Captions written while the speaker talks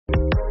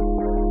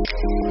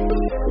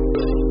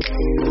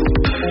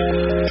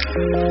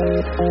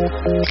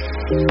All right,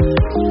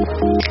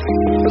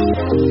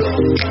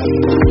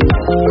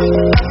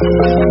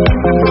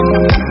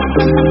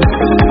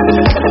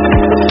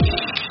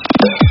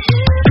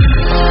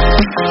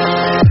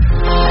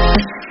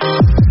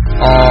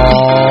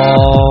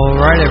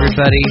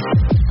 everybody.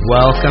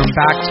 Welcome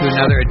back to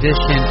another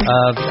edition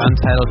of the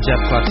Untitled Jeff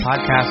Gluck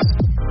Podcast.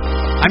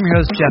 I'm your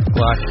host, Jeff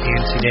Gluck,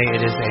 and today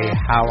it is a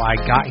How I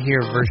Got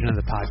Here version of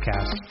the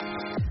podcast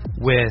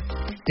with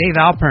Dave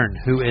Alpern,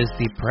 who is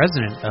the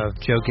president of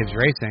Joe Gibbs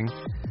Racing.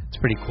 It's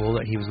pretty cool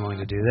that he was willing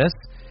to do this.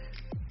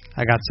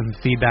 I got some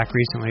feedback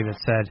recently that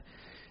said,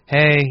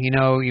 hey,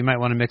 you might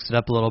want to mix it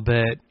up a little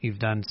bit. You've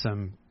done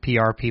some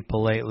PR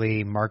people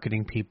lately,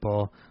 marketing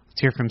people.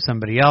 Let's hear from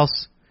somebody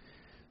else.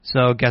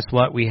 So guess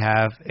what? We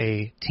have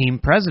a team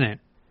president.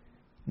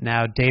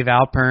 Now, Dave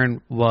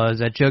Alpern was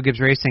at Joe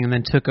Gibbs Racing and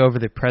then took over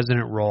the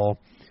president role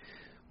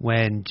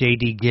when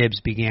J.D.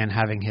 Gibbs began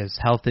having his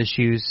health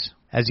issues.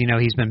 As you know,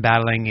 he's been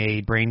battling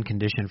a brain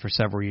condition for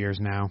several years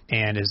now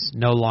and is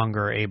no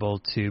longer able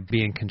to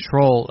be in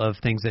control of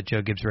things at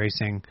Joe Gibbs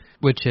Racing,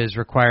 which has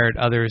required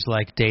others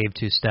like Dave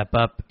to step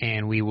up,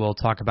 and we will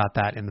talk about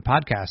that in the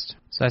podcast.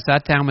 So I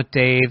sat down with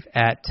Dave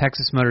at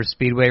Texas Motor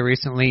Speedway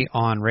recently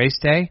on race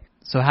day.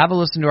 So have a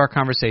listen to our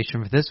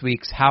conversation for this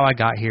week's How I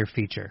Got Here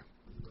feature.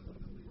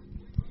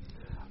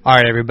 All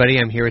right, everybody,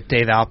 I'm here with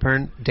Dave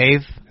Alpern.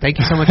 Dave, thank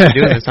you so much for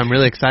doing this. I'm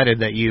really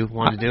excited that you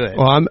want to do it.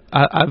 Well,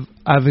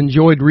 I've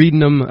enjoyed reading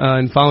them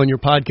and following your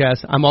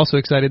podcast. I'm also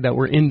excited that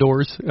we're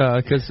indoors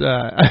because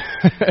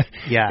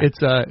it's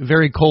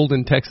very cold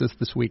in Texas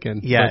this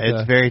weekend. Yeah, but,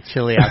 it's very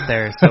chilly out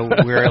there. So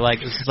we're like,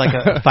 this is like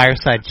a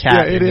fireside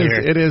chat.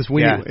 Yeah, it is.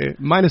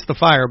 Minus the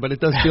fire, but it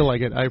does feel like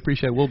it. I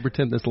appreciate it. We'll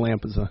pretend this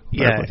lamp is a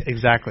fireplace. Yeah,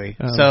 exactly.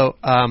 So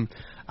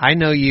I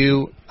know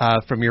you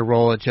from your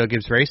role at Joe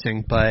Gibbs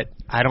Racing, but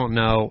I don't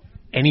know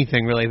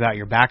anything really about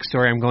your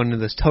backstory. I'm going into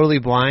this totally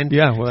blind.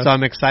 Yeah, well, so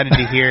I'm excited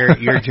to hear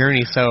your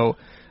journey. So,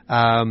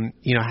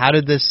 how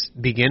did this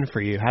begin for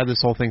you? How did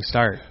this whole thing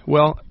start?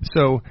 Well,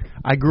 so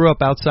I grew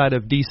up outside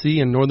of D.C.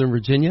 in Northern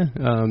Virginia,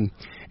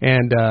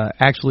 and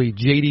actually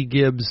J.D.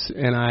 Gibbs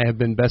and I have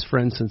been best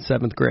friends since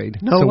 7th grade.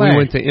 No way. We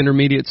went to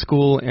intermediate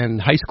school and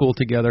high school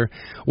together.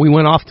 We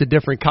went off to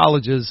different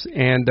colleges,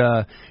 and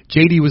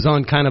J.D. was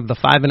on kind of the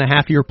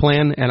 5.5-year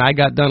plan, and I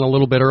got done a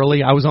little bit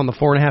early. I was on the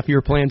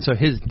 4.5-year plan, so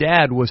his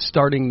dad was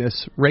starting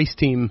this race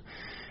team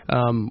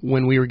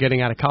when we were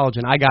getting out of college,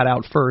 and I got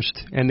out first,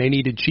 and they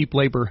needed cheap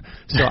labor,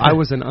 so I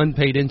was an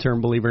unpaid intern,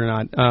 believe it or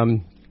not.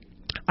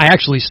 I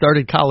actually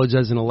started college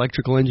as an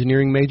electrical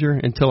engineering major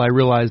until I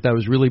realized I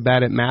was really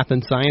bad at math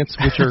and science,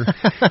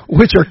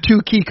 which are two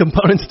key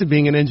components to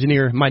being an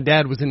engineer. My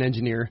dad was an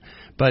engineer,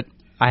 but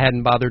I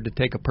hadn't bothered to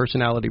take a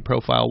personality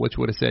profile, which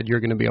would have said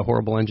you're going to be a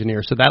horrible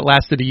engineer. So that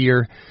lasted a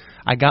year.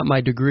 I got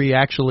my degree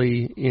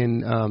actually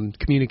in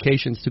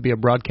communications to be a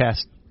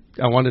broadcast.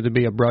 I wanted to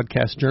be a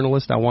broadcast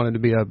journalist. I wanted to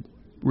be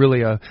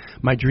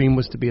my dream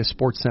was to be a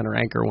Sports Center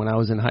anchor when I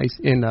was in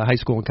high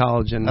school and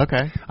college, and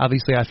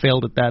obviously I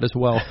failed at that as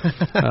well.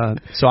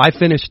 So I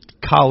finished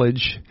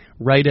college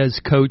right as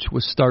Coach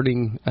was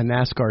starting a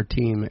NASCAR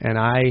team, and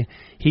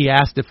he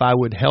asked if I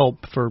would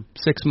help for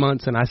 6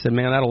 months, and I said,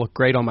 man, that'll look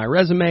great on my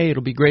resume.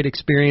 It'll be great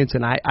experience,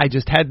 and I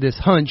just had this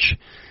hunch.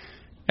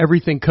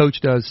 Everything Coach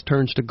does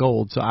turns to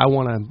gold, so I'm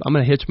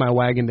gonna hitch my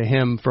wagon to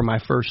him for my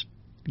first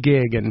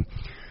gig, and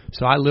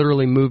so I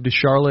literally moved to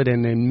Charlotte,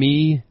 and then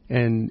me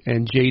and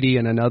JD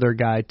and another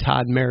guy,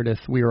 Todd Meredith,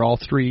 we were all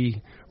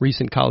three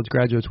recent college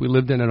graduates. We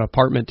lived in an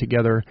apartment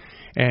together,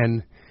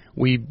 and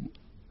we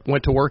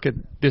went to work at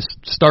this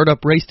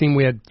startup race team.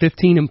 We had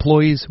 15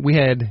 employees. We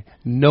had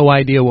no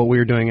idea what we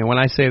were doing, and when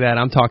I say that,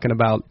 I'm talking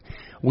about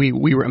we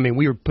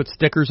were put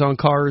stickers on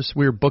cars.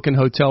 We were booking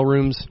hotel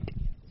rooms,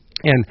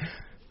 and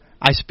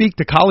I speak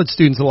to college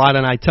students a lot,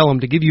 and I tell them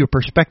to give you a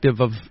perspective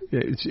of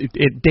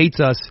it dates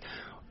us.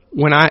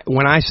 When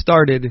I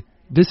started,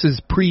 this is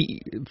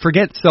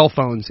forget cell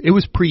phones. It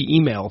was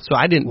pre-email, so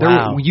I didn't.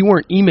 Wow. You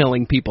weren't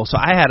emailing people, so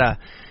I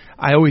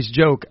always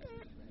joke.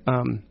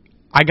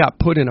 I got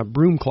put in a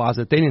broom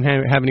closet. They didn't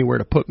have anywhere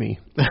to put me,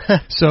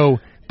 so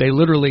they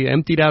literally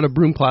emptied out a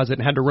broom closet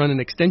and had to run an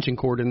extension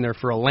cord in there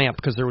for a lamp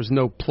because there was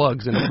no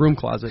plugs in a broom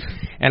closet.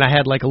 And I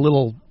had like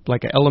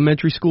an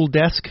elementary school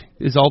desk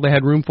is all they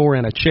had room for,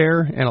 and a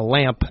chair and a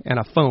lamp and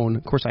a phone.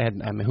 Of course,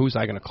 who was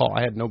I going to call?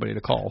 I had nobody to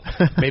call.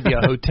 Maybe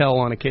a hotel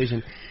on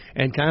occasion.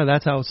 And kind of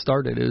that's how it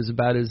started. It was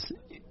about as,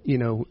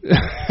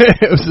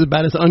 it was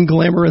about as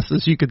unglamorous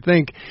as you could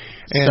think.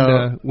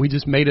 And we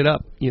just made it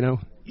up,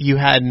 You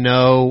had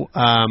no,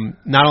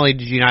 not only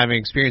did you not have any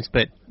experience,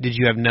 but did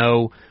you have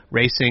no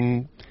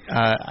racing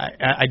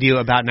idea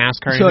about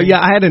NASCAR? So yeah,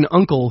 I had an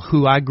uncle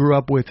who I grew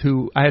up with.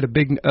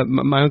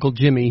 My uncle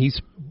Jimmy. He's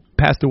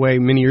passed away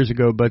many years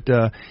ago, but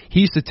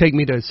he used to take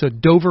me to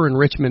Dover and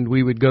Richmond.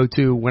 We would go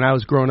to when I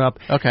was growing up.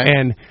 Okay.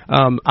 And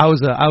I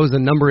was a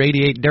number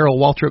 88 Darrell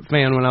Waltrip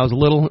fan when I was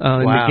little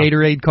in the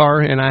Gatorade car,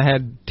 and I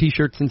had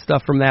T-shirts and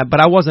stuff from that.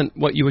 But I wasn't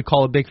what you would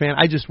call a big fan.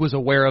 I just was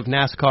aware of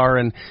NASCAR,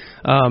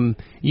 and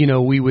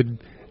we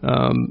would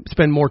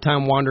spend more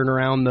time wandering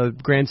around the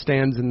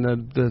grandstands and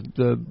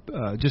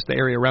the just the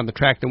area around the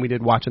track than we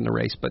did watching the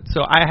race. But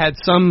so I had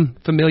some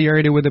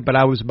familiarity with it, but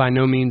I was by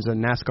no means a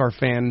NASCAR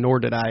fan, nor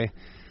did I,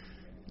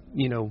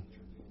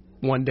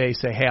 one day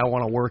say, hey, I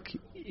want to work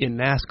in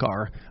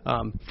NASCAR.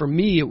 For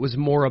me, it was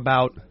more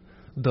about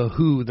the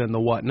who than the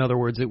what. In other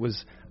words,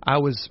 I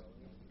was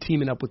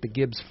teaming up with the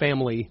Gibbs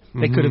family.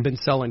 They could have been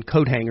selling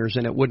coat hangers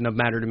and it wouldn't have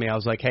mattered to me. I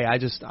was like, hey,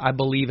 I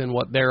believe in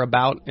what they're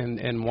about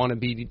and want to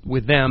be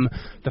with them.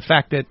 The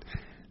fact that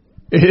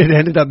it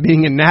ended up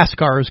being in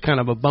NASCAR is kind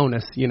of a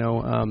bonus,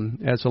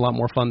 it's a lot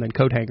more fun than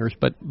coat hangers,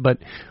 but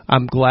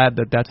I'm glad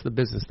that that's the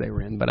business they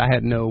were in, but I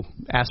had no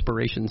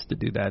aspirations to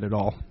do that at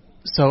all.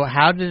 So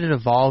how did it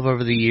evolve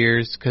over the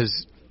years?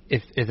 Because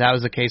if that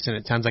was the case, and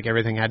it sounds like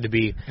everything had to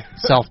be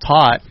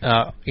self-taught,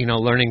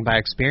 learning by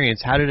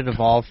experience, how did it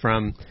evolve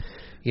from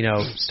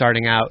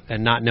starting out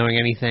and not knowing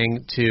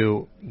anything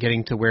to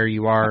getting to where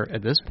you are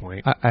at this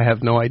point? I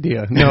have no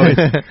idea. No,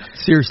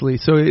 seriously.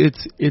 So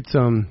it's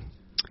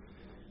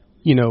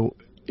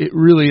it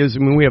really is. I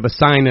mean, we have a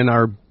sign in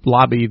our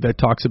lobby that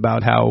talks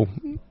about how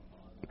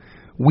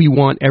we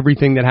want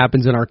everything that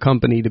happens in our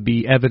company to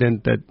be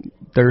evident that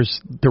there's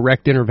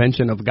direct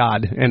intervention of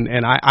God.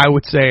 And I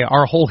would say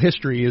our whole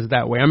history is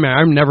that way. I mean,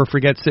 I'll never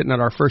forget sitting at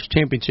our first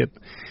championship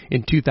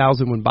in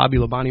 2000 when Bobby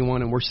Labonte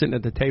won, and we're sitting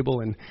at the table,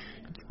 and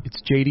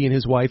it's JD and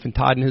his wife and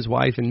Todd and his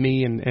wife and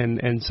me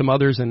and some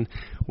others, and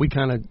we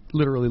kind of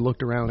literally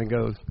looked around and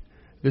go,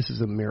 this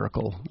is a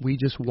miracle. We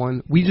just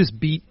won. We just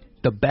beat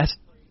the best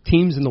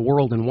teams in the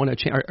world and won a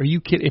championship. Are you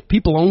kidding? If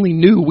people only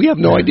knew, we have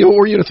no idea what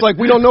we're doing. It's like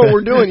we don't know what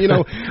we're doing.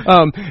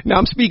 Now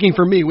I'm speaking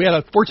for me.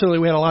 Fortunately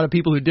we had a lot of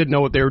people who did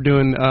know what they were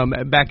doing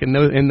back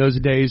in those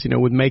days.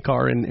 With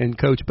Makar and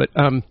Coach. But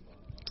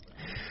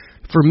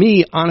for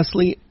me,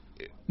 honestly,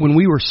 when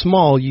we were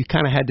small, you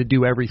kind of had to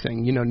do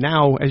everything.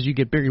 Now as you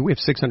get bigger, we have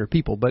 600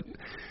 people, but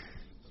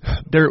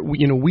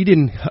we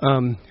didn't.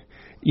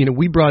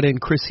 We brought in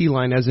Chris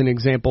Heline as an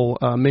example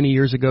many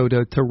years ago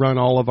to run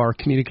all of our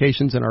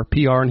communications and our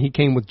PR, and he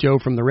came with Joe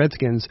from the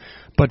Redskins.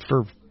 But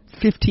for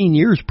 15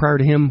 years prior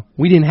to him,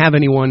 we didn't have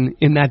anyone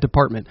in that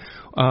department.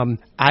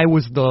 I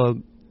was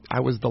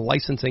the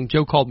licensing.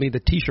 Joe called me the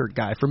T-shirt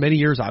guy. For many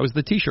years, I was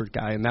the T-shirt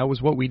guy, and that was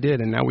what we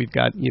did. And now we've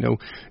got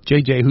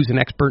JJ, who's an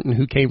expert and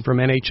who came from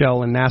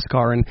NHL and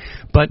NASCAR.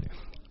 But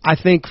I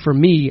think for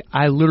me,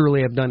 I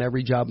literally have done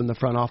every job in the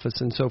front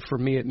office, and so for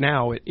me it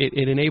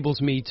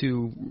enables me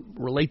to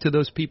relate to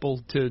those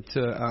people, to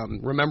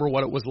remember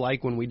what it was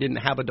like when we didn't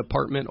have a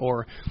department,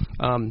 or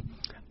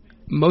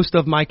most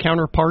of my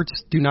counterparts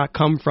do not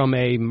come from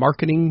a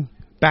marketing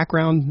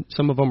background.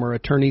 Some of them are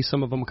attorneys,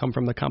 some of them come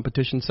from the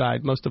competition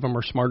side. Most of them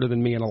are smarter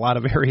than me in a lot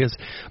of areas,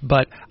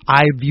 but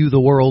I view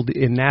the world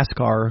in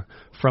NASCAR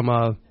from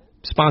a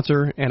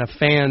sponsor and a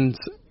fan's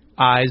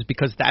eyes,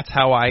 because that's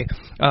how I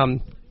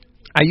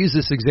use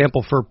this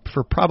example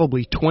for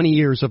probably 20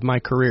 years of my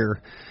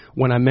career.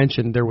 When I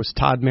mentioned there was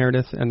Todd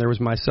Meredith and there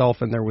was myself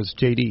and there was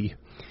JD.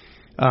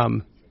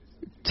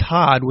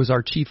 Todd was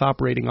our chief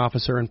operating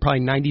officer, and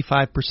probably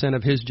 95%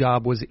 of his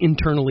job was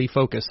internally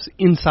focused,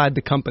 inside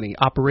the company,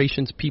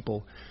 operations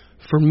people.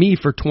 For me,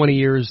 for 20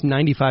 years,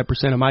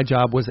 95% of my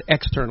job was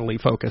externally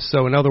focused.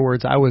 So in other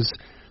words, I was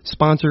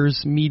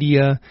sponsors,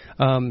 media,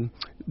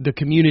 the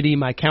community,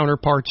 my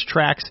counterparts,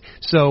 tracks.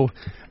 So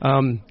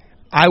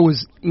I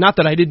was, not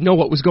that I didn't know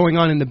what was going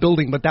on in the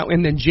building, but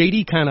and then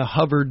JD kind of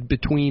hovered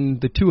between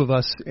the two of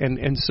us,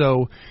 and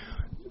so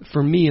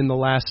for me in the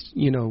last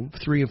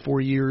 3 and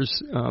 4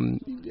 years,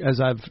 as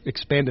I've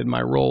expanded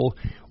my role,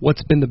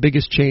 what's been the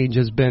biggest change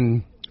has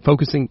been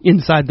focusing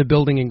inside the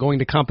building and going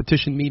to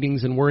competition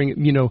meetings and worrying,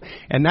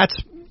 and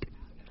that's,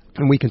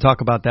 and we can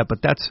talk about that,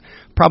 but that's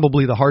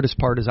probably the hardest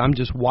part. Is I'm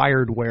just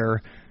wired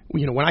where,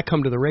 when I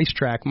come to the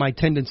racetrack, my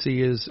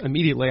tendency is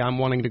immediately I'm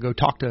wanting to go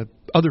talk to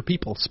other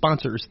people,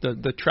 sponsors,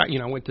 the track.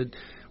 I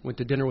went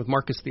to dinner with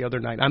Marcus the other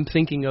night. I'm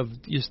thinking of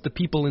just the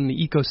people in the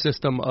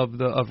ecosystem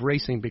of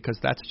racing, because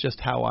that's just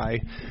how I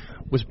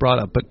was brought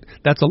up. But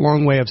that's a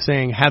long way of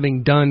saying,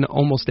 having done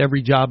almost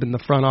every job in the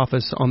front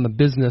office on the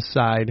business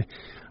side,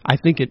 I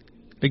think it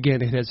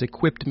has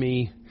equipped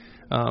me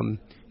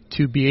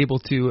to be able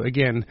to,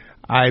 again,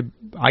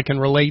 I can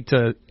relate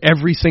to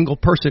every single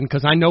person,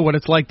 because I know what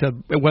it's like to,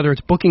 whether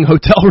it's booking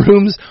hotel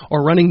rooms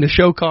or running the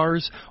show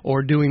cars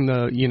or doing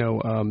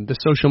the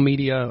social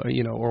media,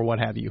 or what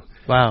have you.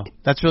 Wow,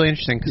 that's really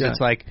interesting, because it's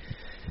like,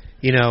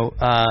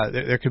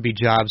 there could be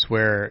jobs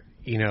where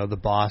the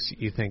boss,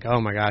 you think, oh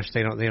my gosh,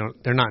 they're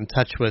not in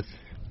touch with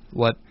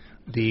what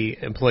the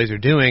employees are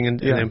doing, and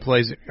the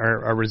employees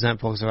are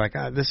resentful. So like,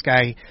 this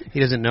guy, he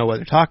doesn't know what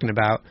they're talking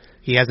about.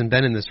 He hasn't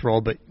been in this role,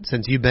 but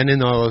since you've been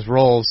in all those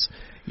roles,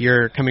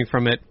 you're coming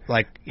from it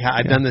like,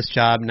 I've done this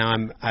job. Now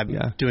I'm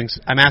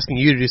asking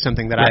you to do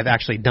something that I've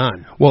actually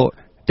done. Well,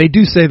 they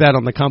do say that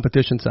on the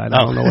competition side.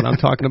 I don't know what I'm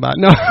talking about.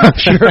 No,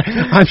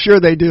 I'm sure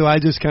they do. I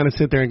just kind of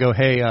sit there and go,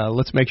 hey,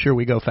 let's make sure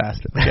we go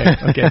fast.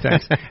 Okay,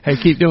 thanks. Hey,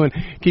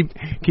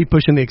 keep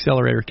pushing the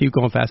accelerator, keep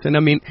going fast. And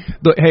I mean,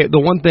 the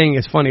one thing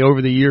is funny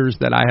over the years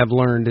that I have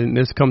learned, and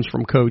this comes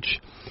from Coach.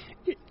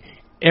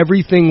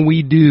 everything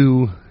we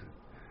do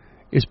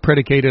is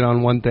predicated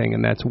on one thing,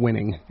 and that's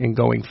winning and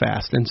going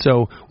fast. And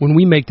so when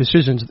we make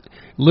decisions,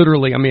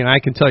 literally, I mean, I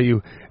can tell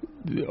you,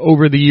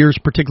 over the years,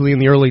 particularly in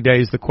the early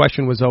days, the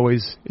question was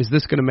always, is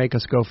this going to make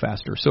us go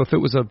faster? So if it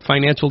was a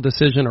financial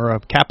decision or a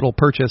capital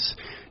purchase,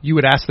 you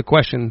would ask the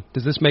question,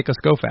 does this make us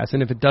go fast?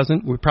 And if it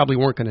doesn't, we probably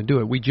weren't going to do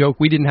it. We joke,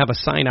 we didn't have a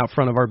sign out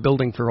front of our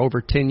building for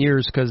over 10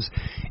 years because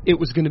it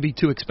was going to be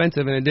too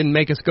expensive and it didn't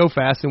make us go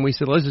fast. And we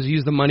said, let's just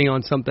use the money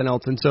on something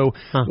else. And so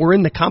we're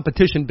in the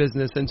competition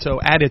business. And so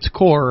at its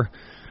core,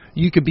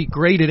 you could be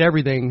great at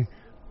everything,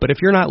 but if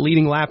you're not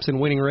leading laps and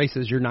winning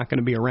races, you're not going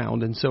to be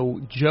around. And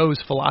so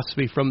Joe's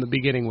philosophy from the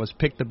beginning was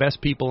pick the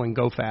best people and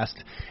go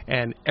fast,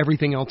 and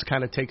everything else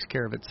kind of takes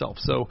care of itself.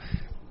 So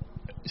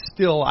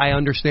still, I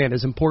understand,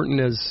 as important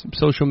as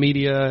social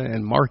media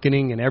and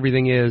marketing and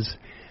everything is,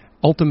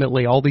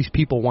 ultimately all these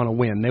people want to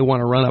win. They want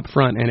to run up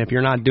front, and if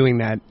you're not doing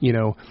that, you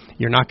know,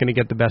 you're not going to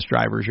get the best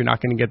drivers. You're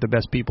not going to get the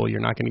best people.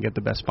 You're not going to get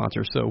the best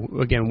sponsors. So,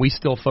 again, we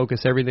still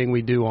focus everything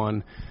we do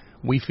on,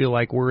 we feel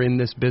like we're in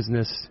this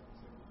business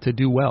to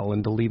do well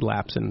and to lead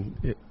laps,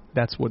 and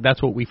that's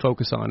what we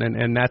focus on,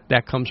 and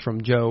that comes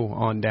from Joe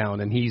on down,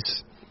 and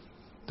he's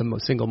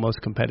the single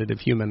most competitive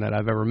human that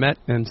I've ever met,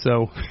 and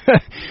so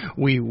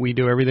we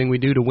do everything we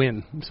do to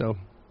win. So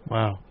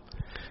wow.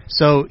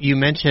 So you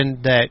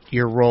mentioned that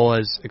your role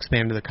has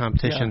expanded to the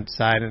competition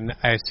side, and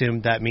I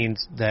assume that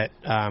means that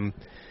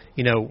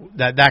you know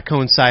that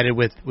coincided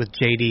with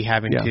JD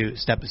having to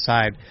step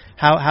aside.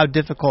 How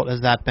difficult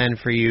has that been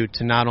for you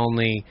to not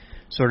only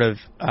sort of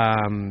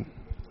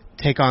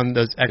take on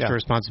those extra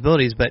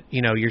responsibilities, but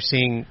you know, you're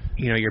seeing,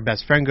 you know, your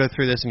best friend go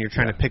through this, and you're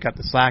trying to pick up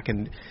the slack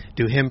and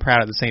do him proud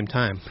at the same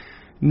time?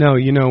 No,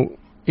 you know,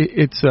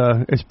 it's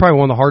probably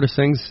one of the hardest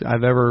things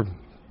I've ever,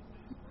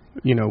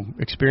 you know,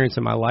 experienced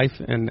in my life,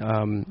 and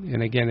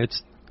again,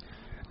 it's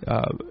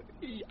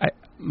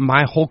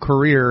my whole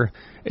career.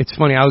 It's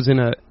funny, I was in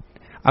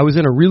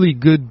a really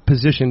good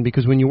position,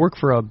 because when you work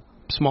for a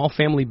small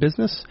family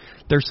business,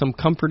 there's some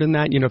comfort in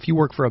that. You know, if you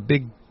work for a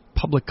big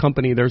public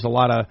company, there's a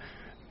lot of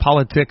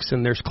politics,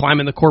 and there's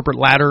climbing the corporate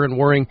ladder and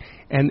worrying.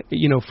 And,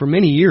 you know, for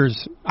many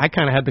years, I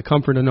kind of had the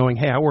comfort of knowing,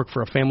 hey, I work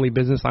for a family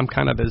business. I'm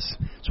kind of as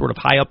sort of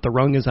high up the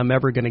rung as I'm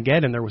ever going to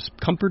get. And there was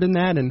comfort in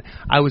that. And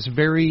I was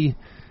very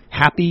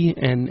happy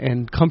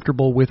and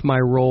comfortable with my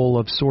role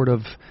of sort of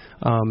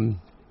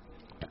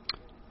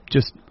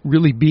just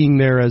really being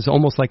there as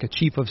almost like a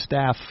chief of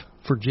staff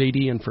for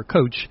JD and for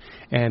Coach.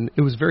 And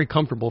it was very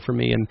comfortable for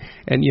me.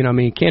 And you know, I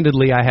mean,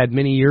 candidly, I had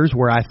many years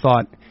where I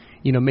thought,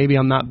 you know, maybe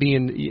I'm not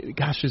being,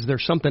 gosh, is there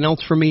something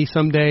else for me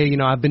someday? You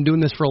know, I've been doing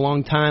this for a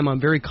long time. I'm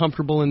very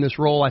comfortable in this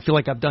role. I feel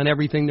like I've done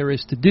everything there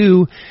is to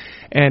do.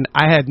 And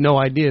I had no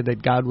idea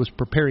that God was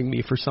preparing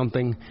me for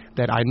something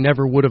that I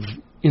never would have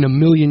in a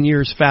million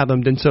years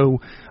fathomed. And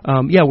so,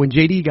 when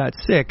JD got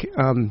sick,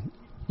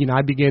 you know,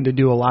 I began to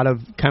do a lot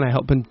of kind of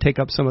helping take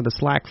up some of the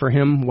slack for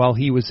him while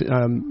he was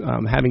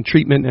having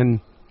treatment.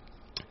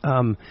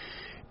 And,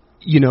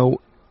 you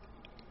know,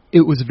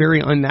 it was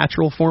very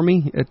unnatural for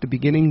me at the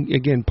beginning,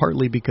 again,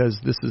 partly because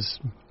this is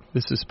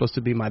supposed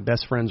to be my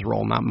best friend's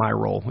role, not my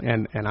role,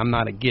 and I'm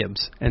not a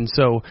Gibbs. And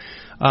so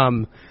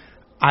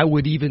I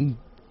would even,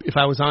 if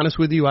I was honest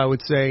with you, I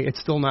would say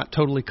it's still not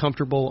totally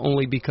comfortable,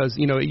 only because,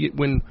 you know,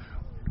 when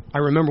I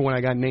remember when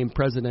I got named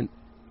president,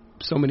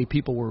 so many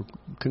people were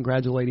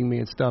congratulating me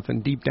and stuff,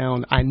 and deep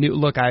down I knew,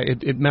 look,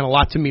 it meant a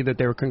lot to me that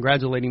they were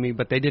congratulating me,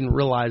 but they didn't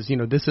realize, you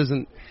know, this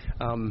isn't,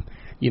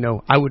 you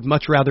know, I would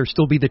much rather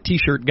still be the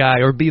T-shirt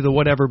guy or be the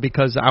whatever,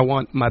 because I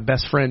want my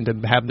best friend to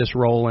have this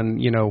role,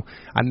 and, you know,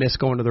 I miss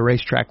going to the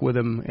racetrack with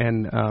him,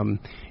 and,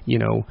 you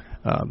know,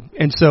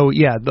 and so,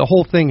 yeah, the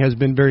whole thing has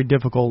been very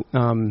difficult,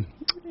 and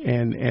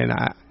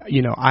I,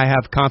 you know, I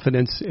have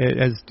confidence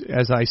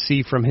as I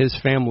see from his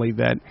family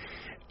that,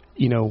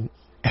 you know,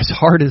 as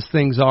hard as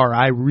things are,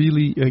 I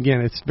really,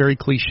 again, it's very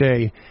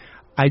cliche,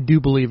 I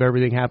do believe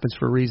everything happens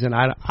for a reason.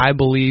 I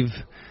believe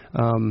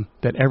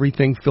that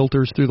everything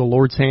filters through the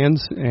Lord's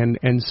hands,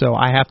 and so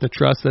I have to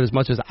trust that as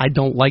much as I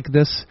don't like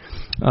this,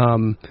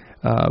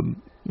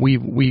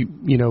 we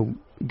you know,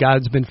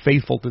 God's been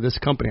faithful to this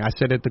company. I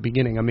said at the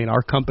beginning, I mean,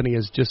 our company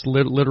is just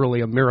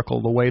literally a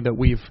miracle. The way that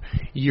we've,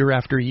 year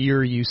after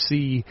year, you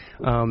see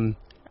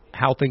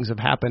how things have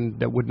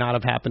happened that would not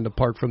have happened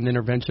apart from the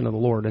intervention of the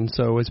Lord. And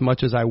so as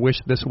much as I wish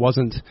this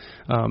wasn't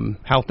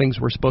how things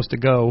were supposed to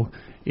go,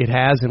 it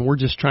has, and we're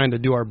just trying to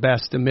do our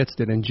best amidst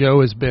it. And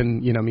Joe has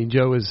been, you know, I mean,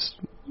 Joe's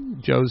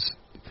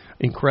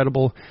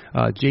incredible.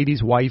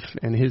 JD's wife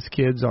and his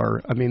kids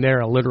are, I mean,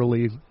 they're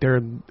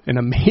an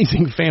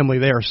amazing family.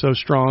 They are so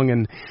strong.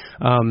 And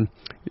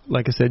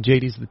like I said,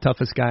 JD's the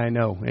toughest guy I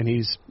know, and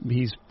he's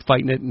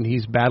fighting it and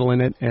he's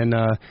battling it. And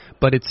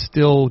but it's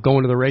still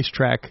going to the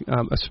racetrack.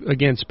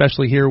 Again,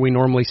 especially here, we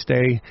normally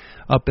stay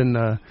up in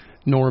the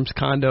Norm's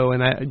condo,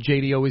 and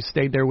JD always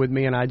stayed there with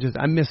me, and I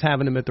miss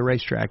having him at the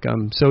racetrack.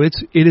 So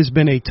it has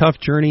been a tough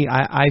journey.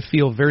 I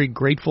feel very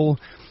grateful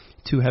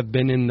to have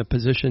been in the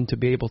position to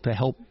be able to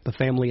help the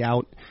family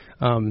out.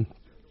 And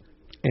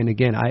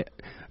again,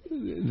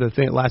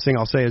 last thing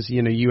I'll say is,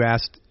 you know, you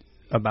asked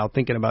about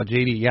thinking about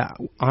JD, yeah,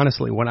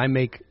 honestly, when I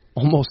make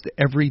almost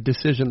every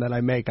decision that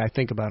I make, I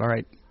think about, all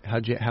right,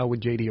 how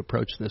would JD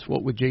approach this?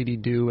 What would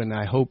JD do? And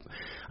I hope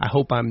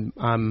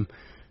I'm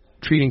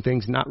treating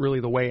things not really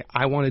the way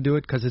I want to do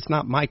it, because it's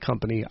not my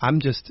company.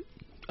 I'm just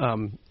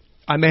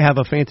I may have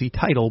a fancy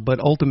title, but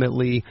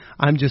ultimately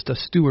I'm just a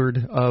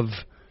steward of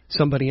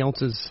somebody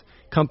else's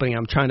company.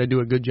 I'm trying to do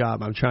a good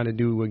job. I'm trying to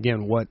do,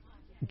 again, what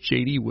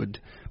JD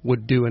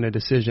would do in a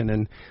decision.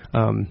 And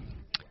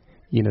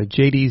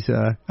JD's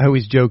I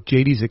always joke,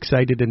 JD's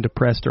excited and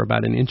depressed are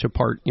about an inch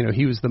apart.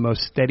 He was the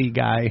most steady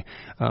guy,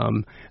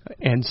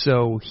 and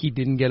so he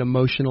didn't get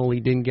emotional.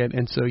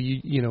 And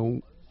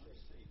so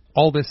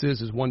all this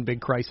is one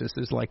big crisis.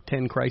 There's like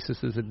 10 crises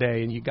a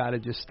day, and you got to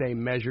just stay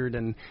measured.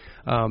 And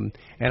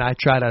I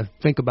try to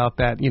think about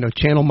that.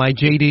 Channel my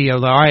JD. I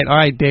was like, all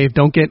right, Dave,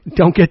 don't get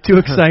too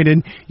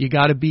excited. You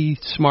got to be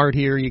smart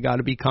here. You got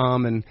to be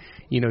calm. And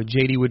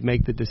JD would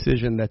make the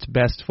decision that's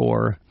best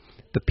for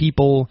the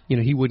people.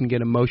 He wouldn't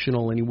get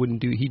emotional, and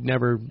he'd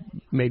never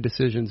made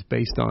decisions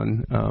based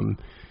on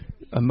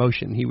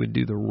emotion. He would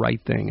do the right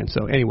thing. And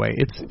so anyway,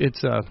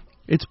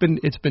 it's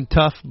been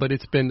tough, but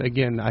it's been,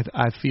 again,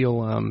 I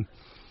feel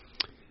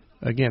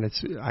again,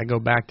 I go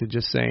back to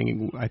just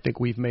saying I think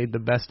we've made the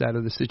best out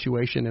of the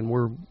situation, and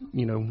we're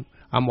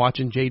I'm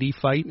watching JD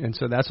fight, and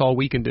so that's all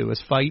we can do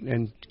is fight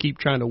and keep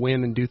trying to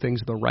win and do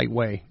things the right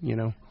way.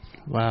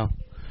 Wow.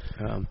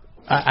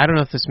 I don't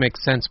know if this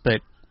makes sense,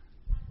 but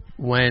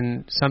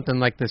when something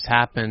like this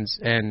happens,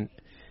 and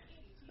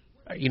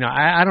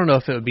I don't know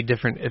if it would be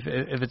different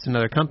if it's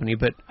another company,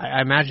 but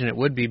I imagine it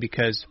would be,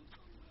 because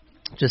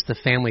just the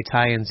family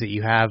tie-ins that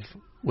you have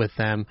with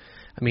them.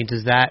 I mean,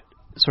 does that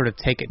sort of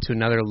take it to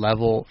another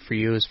level for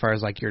you as far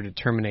as like your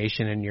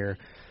determination and your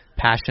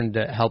passion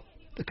to help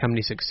the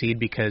company succeed,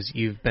 because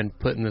you've been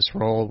put in this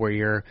role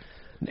where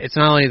it's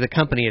not only the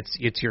company,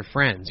 it's your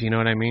friends, you know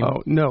what I mean?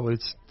 Oh, no,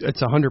 it's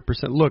 100%.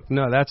 Look,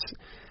 no,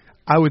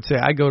 I would say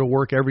I go to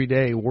work every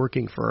day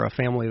working for a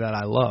family that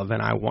I love,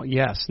 and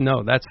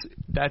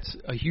that's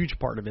a huge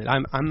part of it.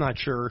 I'm not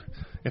sure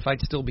if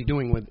I'd still be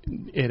doing with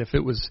it if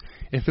it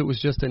was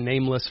just a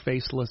nameless,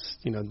 faceless.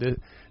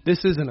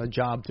 This isn't a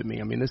job to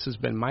me. I mean, this has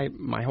been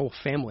my whole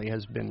family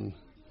has been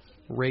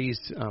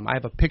raised. I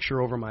have a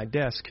picture over my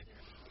desk,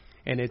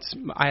 and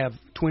I have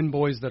twin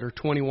boys that are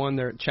 21.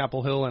 They're at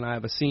Chapel Hill, and I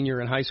have a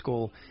senior in high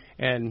school,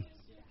 and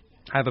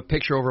I have a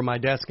picture over my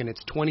desk, and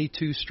it's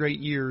 22 straight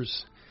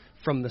years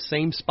from the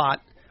same spot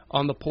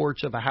on the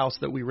porch of a house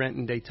that we rent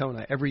in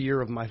Daytona every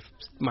year of my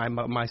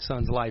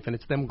son's life, and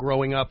it's them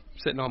growing up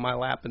sitting on my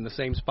lap in the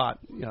same spot.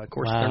 Of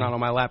course, wow. They're not on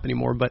my lap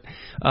anymore, but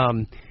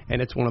and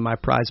it's one of my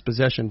prized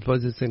possessions.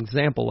 But it's an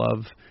example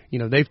of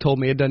they've told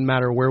me it doesn't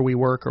matter where we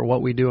work or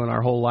what we do in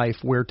our whole life,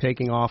 we're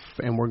taking off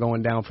and we're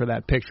going down for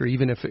that picture.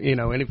 Even if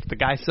and if the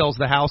guy sells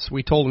the house,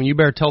 we told him, you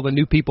better tell the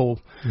new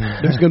people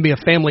there's going to be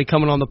a family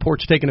coming on the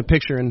porch taking a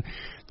picture, and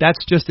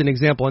that's just an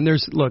example. And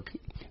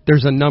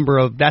there's a number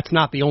of, that's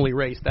not the only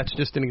race. That's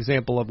just an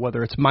example of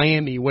whether it's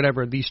Miami,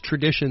 whatever, these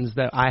traditions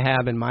that I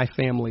have in my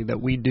family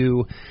that we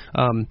do.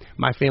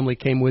 My family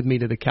came with me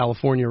to the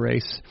California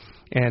race,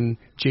 and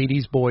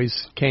JD's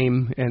boys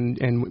came, and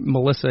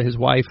Melissa, his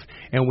wife,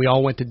 and we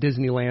all went to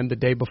Disneyland the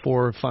day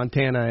before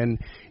Fontana. And,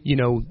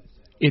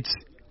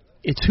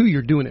 it's who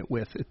you're doing it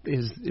with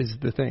is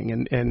the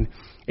thing. And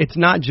it's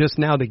not just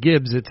now the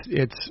Gibbs,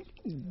 it's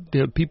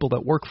the people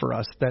that work for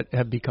us that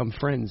have become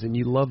friends, and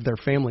you love their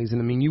families.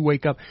 And I mean, you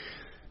wake up,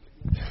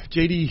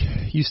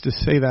 JD used to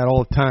say that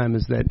all the time,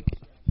 is that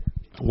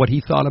what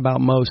he thought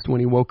about most when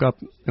he woke up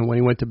and when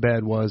he went to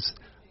bed was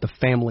the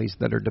families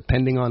that are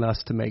depending on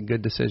us to make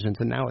good decisions.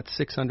 And now it's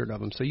 600 of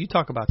them. So you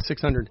talk about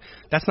 600,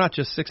 that's not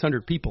just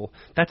 600 people,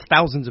 that's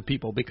thousands of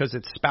people, because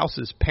it's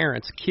spouses,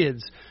 parents,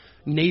 kids,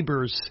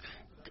 neighbors,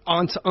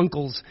 aunts,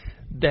 uncles,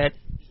 that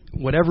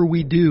whatever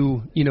we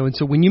do, and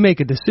so when you make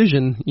a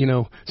decision,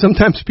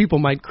 sometimes people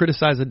might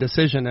criticize a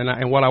decision,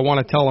 and what I want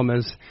to tell them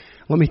is,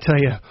 let me tell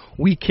you,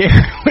 we care.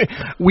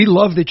 We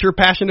love that you're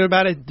passionate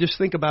about it. Just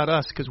think about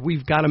us, because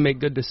we've got to make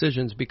good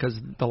decisions, because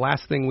the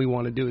last thing we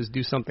want to do is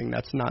do something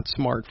that's not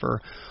smart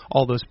for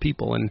all those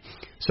people. And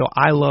so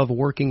I love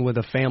working with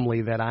a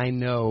family that I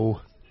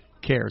know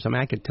cares. I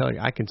mean, I can tell you,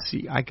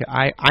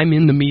 I'm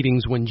in the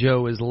meetings when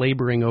Joe is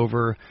laboring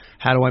over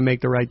how do I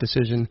make the right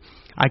decision.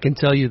 I can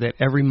tell you that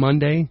every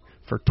Monday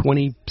for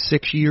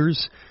 26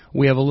 years,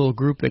 we have a little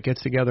group that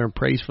gets together and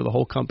prays for the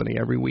whole company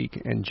every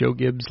week, and Joe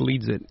Gibbs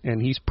leads it, and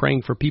he's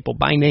praying for people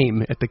by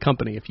name at the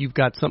company if you've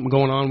got something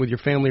going on with your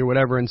family or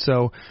whatever. And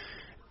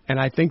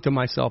I think to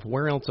myself,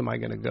 where else am I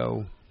going to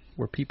go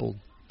where people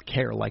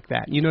care like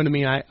that? You know what I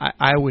mean?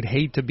 I would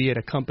hate to be at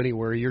a company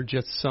where you're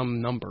just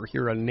some number.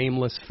 You're a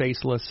nameless,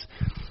 faceless,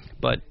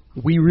 but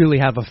we really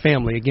have a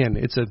family. Again,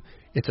 it's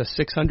a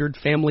 600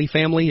 family,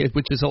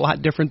 which is a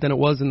lot different than it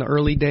was in the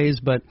early days,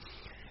 but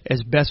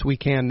as best we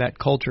can, that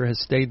culture has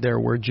stayed there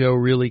where Joe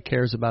really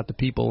cares about the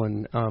people.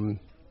 And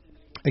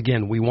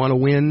again, we want to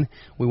win.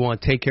 We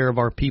want to take care of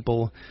our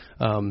people,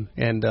 and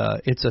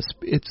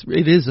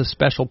it is a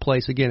special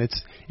place. Again,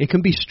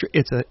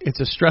 it's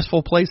a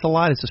stressful place a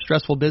lot. It's a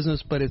stressful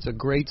business, but it's a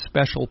great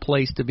special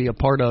place to be a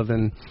part of.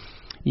 And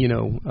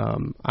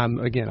I'm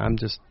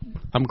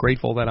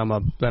grateful that I'm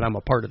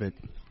a part of it.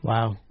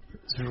 Wow,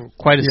 it's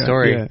quite a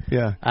story.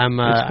 Yeah. I'm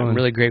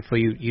really grateful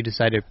you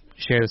decided to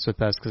share this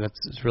with us, because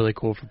it's really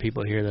cool for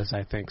people to hear this,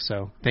 I think.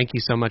 So thank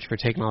you so much for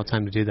taking all the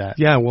time to do that.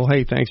 Yeah, well,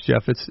 hey, thanks,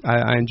 Jeff.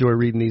 I enjoy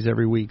reading these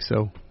every week,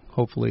 so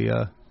hopefully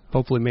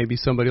maybe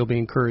somebody will be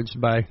encouraged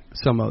by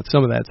some of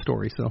that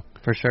story. So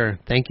for sure.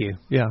 Thank you.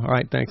 Yeah, all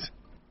right, thanks.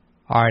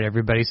 All right,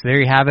 everybody. So there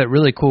you have it.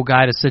 Really cool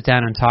guy to sit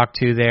down and talk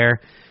to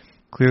there.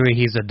 Clearly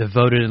he's a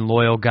devoted and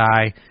loyal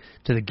guy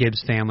to the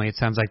Gibbs family. It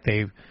sounds like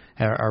they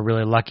are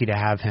really lucky to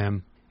have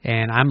him.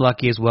 And I'm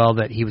lucky as well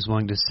that he was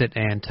willing to sit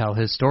and tell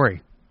his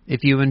story.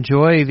 If you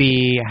enjoy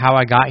the How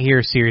I Got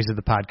Here series of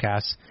the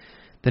podcast,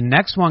 the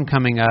next one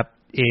coming up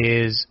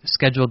is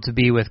scheduled to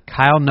be with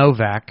Kyle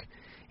Novak,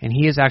 and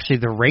he is actually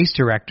the race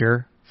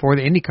director for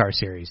the IndyCar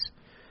series.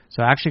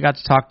 So I actually got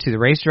to talk to the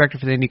race director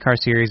for the IndyCar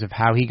series of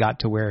how he got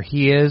to where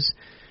he is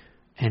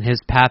and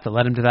his path that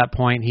led him to that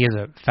point. He has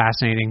a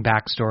fascinating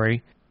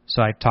backstory.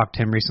 So I talked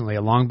to him recently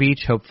at Long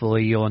Beach.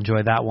 Hopefully you'll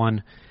enjoy that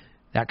one.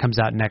 That comes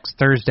out next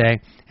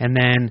Thursday. And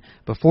then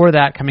before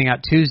that, coming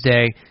out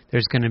Tuesday,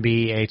 there's going to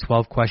be a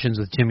 12 Questions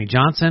with Jimmy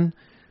Johnson.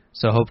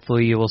 So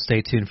hopefully you will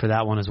stay tuned for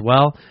that one as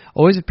well.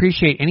 Always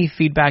appreciate any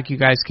feedback you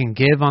guys can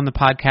give on the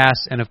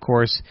podcast. And, of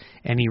course,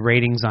 any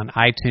ratings on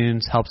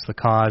iTunes helps the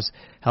cause,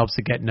 helps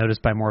it get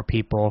noticed by more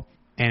people.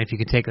 And if you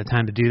could take the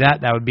time to do that,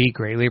 that would be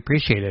greatly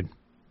appreciated.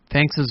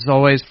 Thanks, as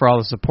always, for all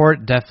the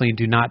support. Definitely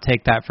do not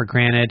take that for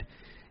granted.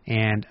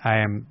 And I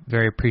am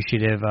very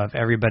appreciative of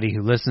everybody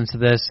who listens to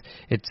this.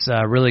 It's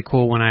really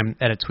cool when I'm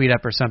at a tweet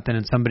up or something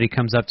and somebody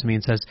comes up to me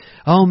and says,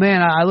 "Oh,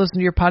 man, I listened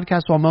to your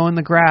podcast while mowing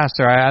the grass,"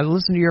 or "I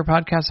listened to your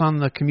podcast on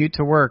the commute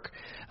to work."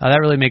 That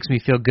really makes me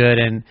feel good,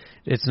 and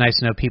it's nice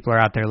to know people are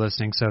out there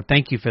listening. So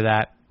thank you for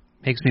that.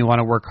 Makes me want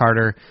to work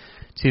harder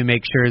to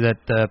make sure that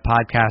the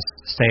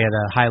podcasts stay at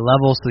a high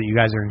level so that you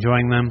guys are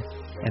enjoying them,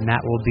 and that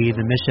will be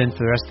the mission for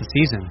the rest of the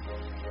season.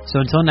 So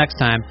until next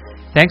time,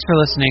 thanks for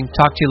listening.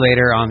 Talk to you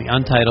later on the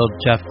Untitled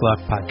Jeff Gluck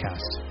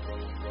Podcast.